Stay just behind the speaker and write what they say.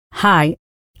Hi,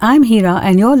 I'm Hira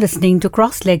and you're listening to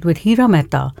Cross-Legged with Hira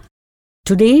Mehta.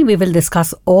 Today we will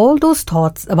discuss all those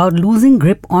thoughts about losing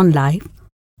grip on life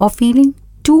or feeling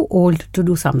too old to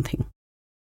do something.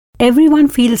 Everyone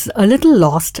feels a little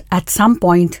lost at some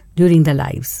point during their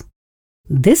lives.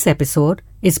 This episode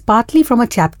is partly from a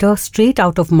chapter straight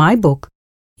out of my book,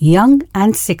 Young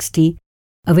and 60,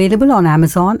 available on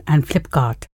Amazon and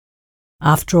Flipkart.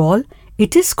 After all,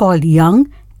 it is called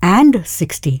Young and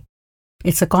 60.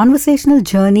 It's a conversational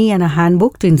journey and a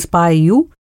handbook to inspire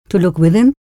you to look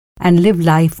within and live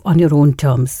life on your own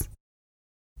terms.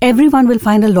 Everyone will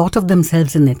find a lot of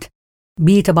themselves in it,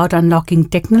 be it about unlocking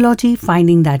technology,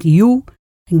 finding that you,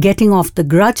 getting off the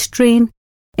grudge train,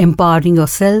 empowering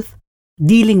yourself,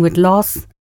 dealing with loss,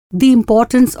 the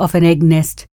importance of an egg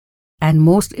nest, and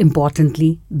most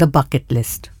importantly, the bucket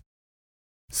list.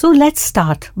 So let's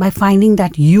start by finding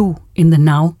that you in the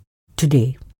now,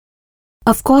 today.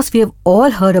 Of course, we have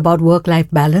all heard about work-life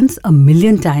balance a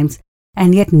million times,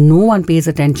 and yet no one pays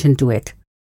attention to it.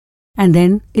 And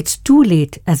then it's too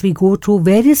late as we go through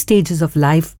various stages of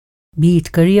life, be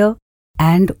it career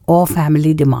and or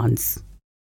family demands.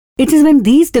 It is when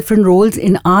these different roles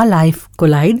in our life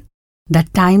collide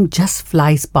that time just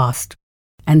flies past.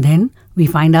 And then we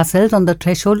find ourselves on the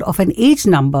threshold of an age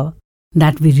number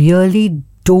that we really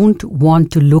don't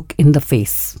want to look in the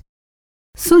face.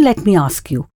 So let me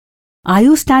ask you, are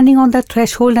you standing on that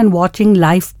threshold and watching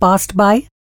life pass by?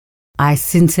 I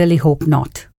sincerely hope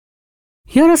not.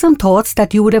 Here are some thoughts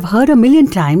that you would have heard a million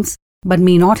times but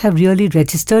may not have really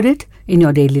registered it in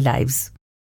your daily lives.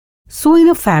 So in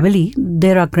a family,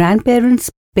 there are grandparents,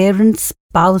 parents,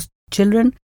 spouse,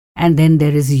 children, and then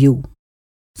there is you.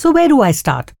 So where do I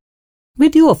start?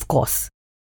 With you, of course.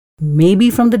 Maybe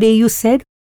from the day you said,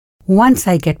 once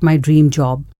I get my dream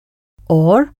job,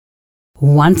 or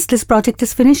once this project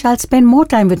is finished, I'll spend more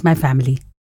time with my family.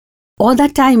 Or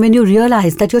that time when you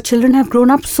realize that your children have grown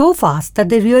up so fast that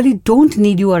they really don't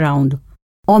need you around.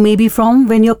 Or maybe from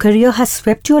when your career has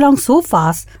swept you along so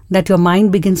fast that your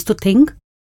mind begins to think,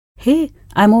 hey,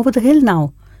 I'm over the hill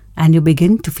now, and you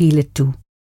begin to feel it too.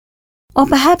 Or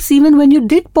perhaps even when you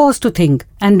did pause to think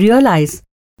and realize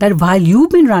that while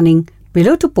you've been running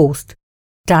pillar to post,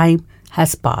 time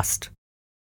has passed.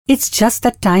 It's just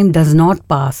that time does not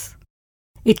pass.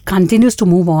 It continues to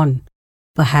move on,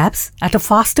 perhaps at a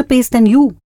faster pace than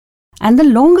you. And the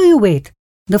longer you wait,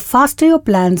 the faster your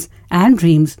plans and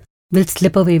dreams will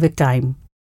slip away with time.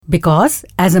 Because,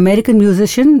 as American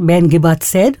musician Ben Gibbard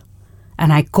said,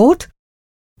 and I quote,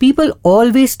 people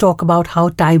always talk about how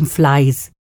time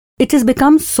flies. It has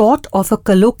become sort of a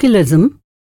colloquialism.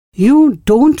 You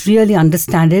don't really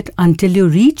understand it until you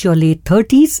reach your late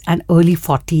 30s and early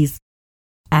 40s.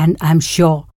 And I'm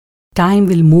sure time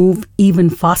will move even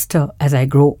faster as I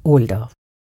grow older.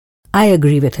 I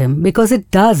agree with him because it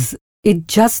does. It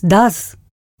just does.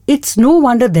 It's no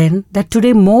wonder then that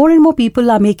today more and more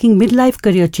people are making midlife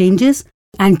career changes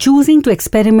and choosing to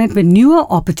experiment with newer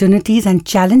opportunities and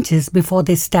challenges before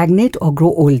they stagnate or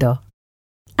grow older.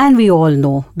 And we all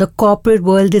know the corporate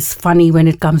world is funny when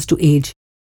it comes to age.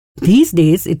 These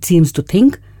days it seems to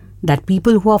think that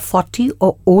people who are 40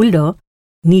 or older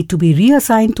need to be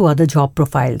reassigned to other job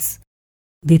profiles.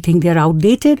 They think they are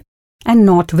outdated and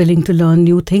not willing to learn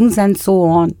new things and so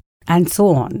on and so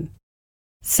on.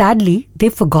 Sadly,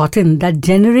 they've forgotten that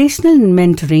generational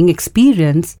mentoring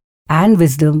experience and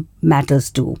wisdom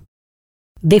matters too.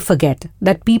 They forget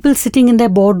that people sitting in their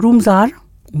boardrooms are,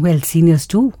 seniors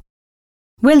too.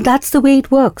 That's the way it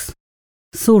works.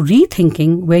 So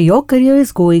rethinking where your career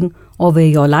is going or where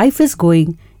your life is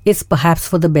going is perhaps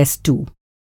for the best too.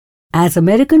 As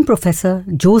American professor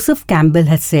Joseph Campbell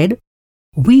has said,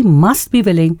 we must be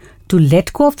willing to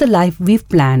let go of the life we've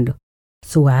planned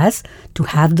so as to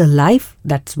have the life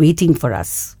that's waiting for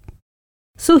us.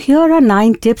 So here are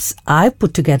 9 tips I've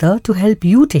put together to help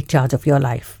you take charge of your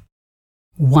life.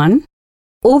 1.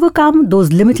 Overcome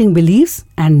those limiting beliefs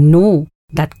and know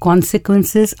that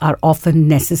consequences are often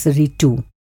necessary too.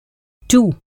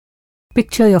 2.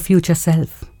 Picture your future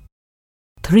self.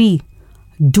 3.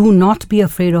 Do not be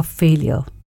afraid of failure.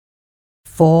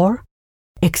 4.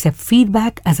 Accept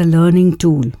feedback as a learning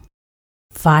tool.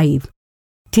 5.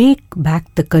 Take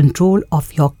back the control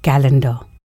of your calendar.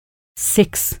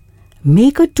 6.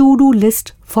 Make a to-do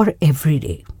list for every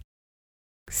day.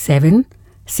 7.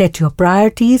 Set your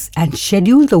priorities and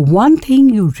schedule the one thing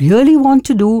you really want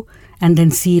to do and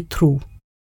then see it through.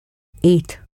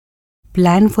 8.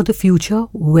 Plan for the future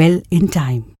well in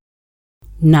time.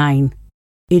 9.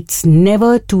 It's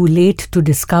never too late to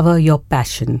discover your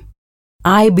passion.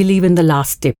 I believe in the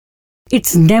last tip.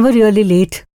 It's never really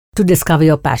late to discover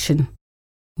your passion.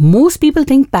 Most people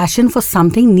think passion for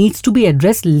something needs to be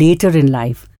addressed later in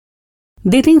life.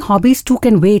 They think hobbies too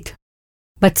can wait.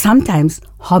 But sometimes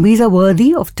hobbies are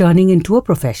worthy of turning into a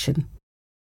profession.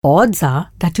 Odds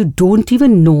are that you don't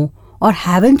even know or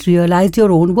haven't realized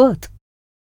your own worth.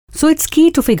 So it's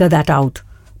key to figure that out,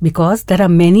 because there are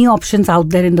many options out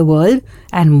there in the world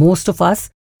and most of us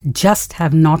just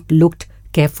have not looked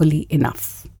carefully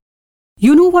enough.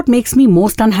 You know what makes me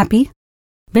most unhappy?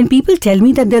 When people tell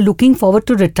me that they're looking forward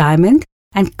to retirement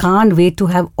and can't wait to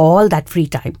have all that free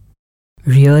time.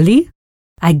 Really?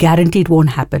 I guarantee it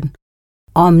won't happen.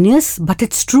 Ominous, but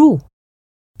it's true.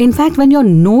 In fact, when you're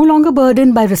no longer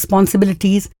burdened by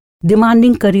responsibilities,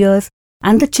 demanding careers,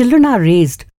 and the children are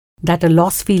raised, that a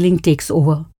lost feeling takes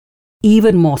over.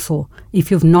 Even more so,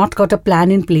 if you've not got a plan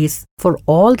in place for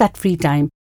all that free time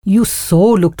you so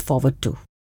looked forward to.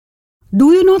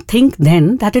 Do you not think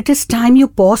then that it is time you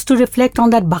pause to reflect on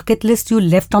that bucket list you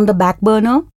left on the back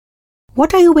burner?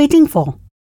 What are you waiting for?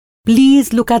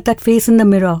 Please look at that face in the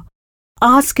mirror.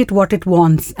 Ask it what it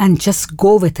wants and just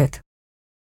go with it.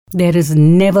 There is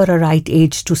never a right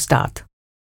age to start.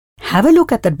 Have a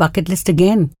look at that bucket list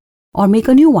again or make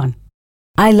a new one.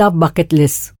 I love bucket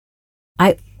lists.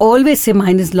 I always say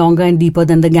mine is longer and deeper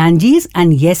than the Ganges,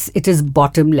 and yes, it is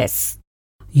bottomless.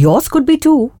 Yours could be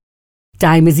too.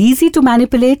 Time is easy to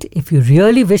manipulate if you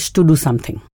really wish to do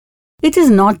something. It is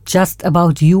not just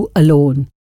about you alone.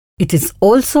 It is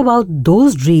also about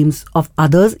those dreams of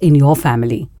others in your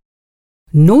family.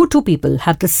 No two people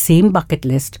have the same bucket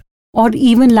list or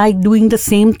even like doing the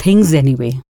same things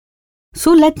anyway.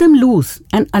 So let them loose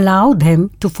and allow them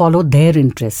to follow their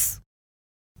interests.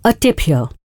 A tip here.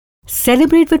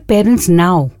 Celebrate with parents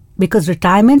now, because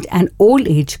retirement and old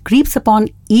age creeps upon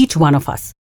each one of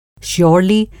us,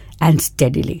 surely and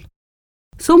steadily.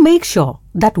 So make sure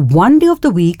that one day of the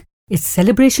week is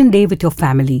celebration day with your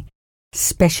family,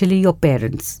 especially your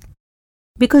parents.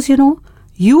 Because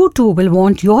you too will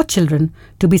want your children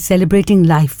to be celebrating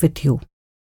life with you.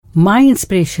 My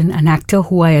inspiration, an actor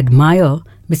who I admire,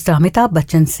 Mr. Amitabh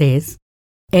Bachchan, says,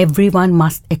 everyone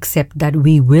must accept that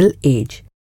we will age.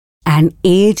 And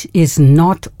age is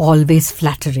not always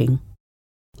flattering.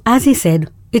 As he said,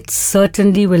 it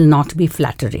certainly will not be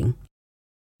flattering.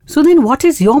 So then what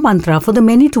is your mantra for the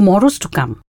many tomorrows to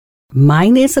come?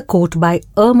 Mine is a quote by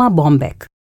Erma Bombeck,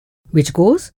 which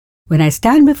goes, when I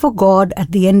stand before God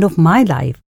at the end of my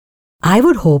life, I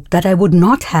would hope that I would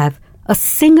not have a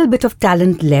single bit of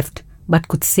talent left, but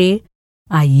could say,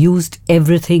 I used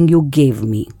everything you gave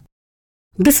me.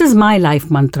 This is my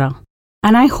life mantra,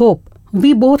 and I hope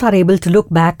we both are able to look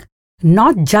back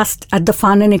not just at the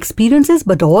fun and experiences,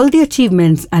 but all the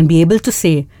achievements and be able to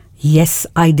say, yes,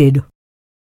 I did.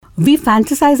 We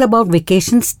fantasize about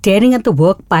vacations staring at the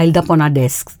work piled up on our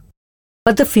desks.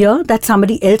 But the fear that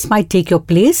somebody else might take your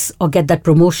place or get that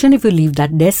promotion if you leave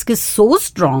that desk is so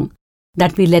strong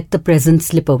that we let the present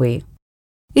slip away.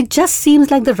 It just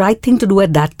seems like the right thing to do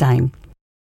at that time.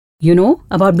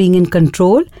 About being in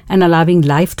control and allowing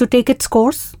life to take its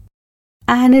course.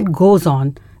 And it goes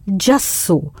on, just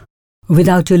so,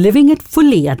 without you living it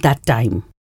fully at that time.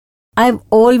 I've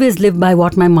always lived by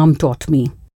what my mom taught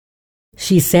me.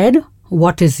 She said,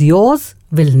 what is yours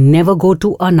will never go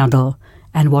to another,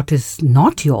 and what is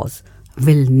not yours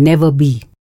will never be.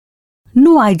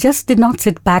 No, I just did not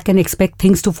sit back and expect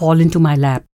things to fall into my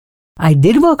lap. I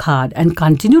did work hard and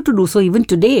continue to do so even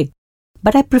today,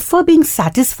 but I prefer being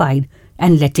satisfied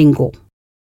and letting go.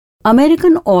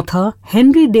 American author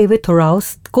Henry David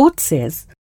Thoreau's quote says,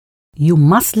 you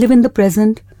must live in the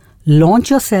present, launch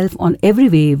yourself on every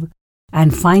wave,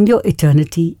 and find your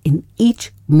eternity in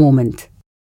each moment.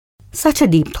 Such a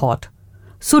deep thought.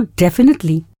 So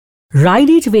definitely,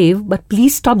 ride each wave, but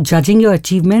please stop judging your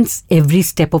achievements every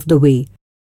step of the way.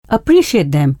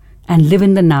 Appreciate them and live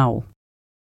in the now.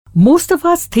 Most of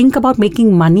us think about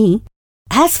making money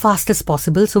as fast as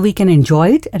possible so we can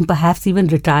enjoy it and perhaps even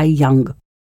retire young.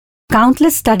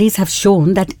 Countless studies have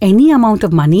shown that any amount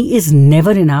of money is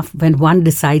never enough when one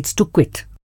decides to quit.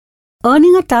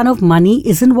 Earning a ton of money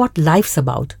isn't what life's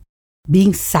about.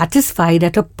 Being satisfied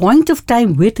at a point of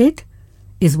time with it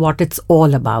is what it's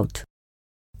all about.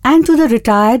 And to the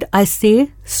retired, I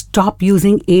say, stop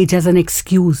using age as an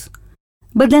excuse.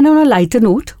 But then on a lighter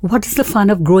note, what is the fun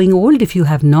of growing old if you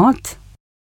have not?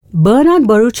 Bernard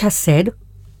Baruch has said,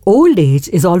 old age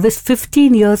is always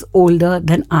 15 years older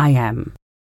than I am.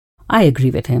 I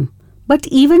agree with him. But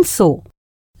even so,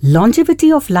 longevity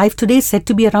of life today is said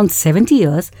to be around 70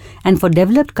 years and for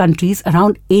developed countries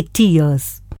around 80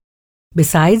 years.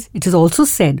 Besides, it is also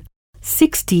said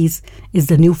 60s is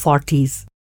the new 40s.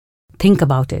 Think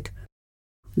about it.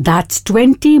 That's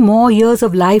 20 more years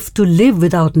of life to live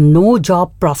without no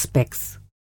job prospects.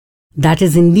 That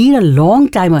is indeed a long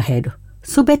time ahead,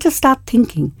 so better start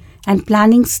thinking and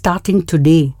planning starting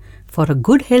today for a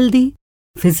good, healthy,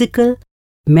 physical,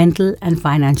 mental and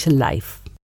financial life.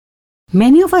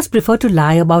 Many of us prefer to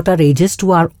lie about our ages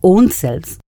to our own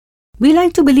selves. We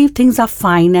like to believe things are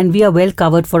fine and we are well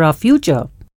covered for our future,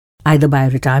 either by a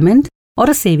retirement or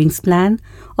a savings plan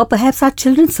or perhaps our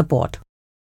children's support.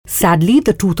 Sadly,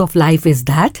 the truth of life is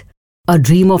that a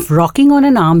dream of rocking on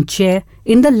an armchair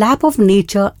in the lap of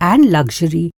nature and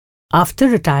luxury after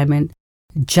retirement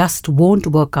just won't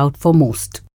work out for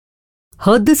most.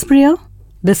 Heard this prayer?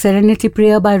 The Serenity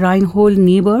Prayer by Reinhold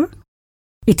Niebuhr?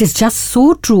 It is just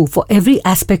so true for every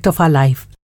aspect of our life,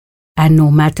 and no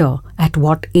matter at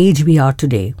what age we are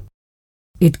today.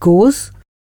 It goes,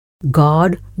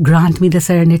 God, grant me the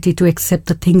serenity to accept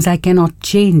the things I cannot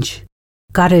change,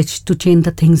 courage to change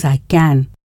the things I can,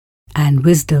 and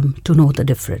wisdom to know the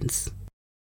difference.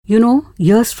 You know,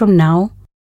 years from now,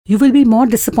 you will be more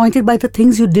disappointed by the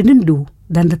things you didn't do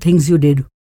than the things you did.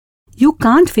 You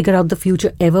can't figure out the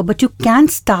future ever, but you can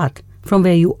start from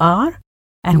where you are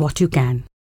and what you can.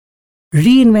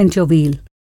 Reinvent your wheel.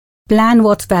 Plan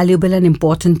what's valuable and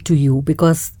important to you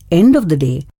because, end of the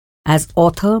day, as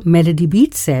author Melody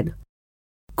Beats said,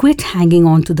 quit hanging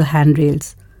on to the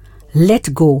handrails.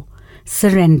 Let go.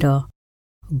 Surrender.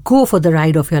 Go for the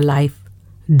ride of your life.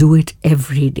 Do it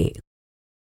every day.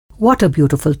 What a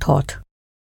beautiful thought.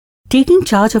 Taking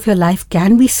charge of your life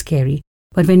can be scary,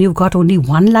 but when you've got only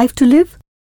one life to live,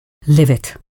 live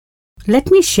it.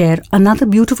 Let me share another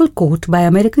beautiful quote by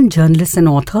American journalist and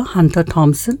author Hunter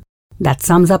Thompson that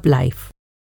sums up life.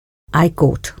 I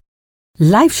quote,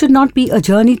 "Life should not be a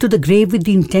journey to the grave with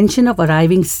the intention of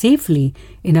arriving safely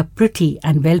in a pretty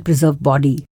and well-preserved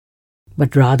body,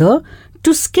 but rather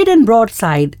to skid and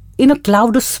broadside in a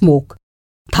cloud of smoke,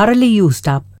 thoroughly used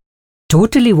up,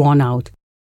 totally worn out,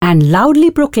 and loudly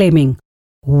proclaiming,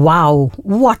 'Wow,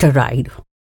 what a ride!'"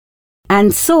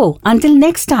 And so, until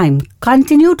next time,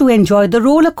 continue to enjoy the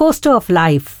roller coaster of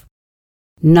life.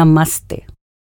 Namaste.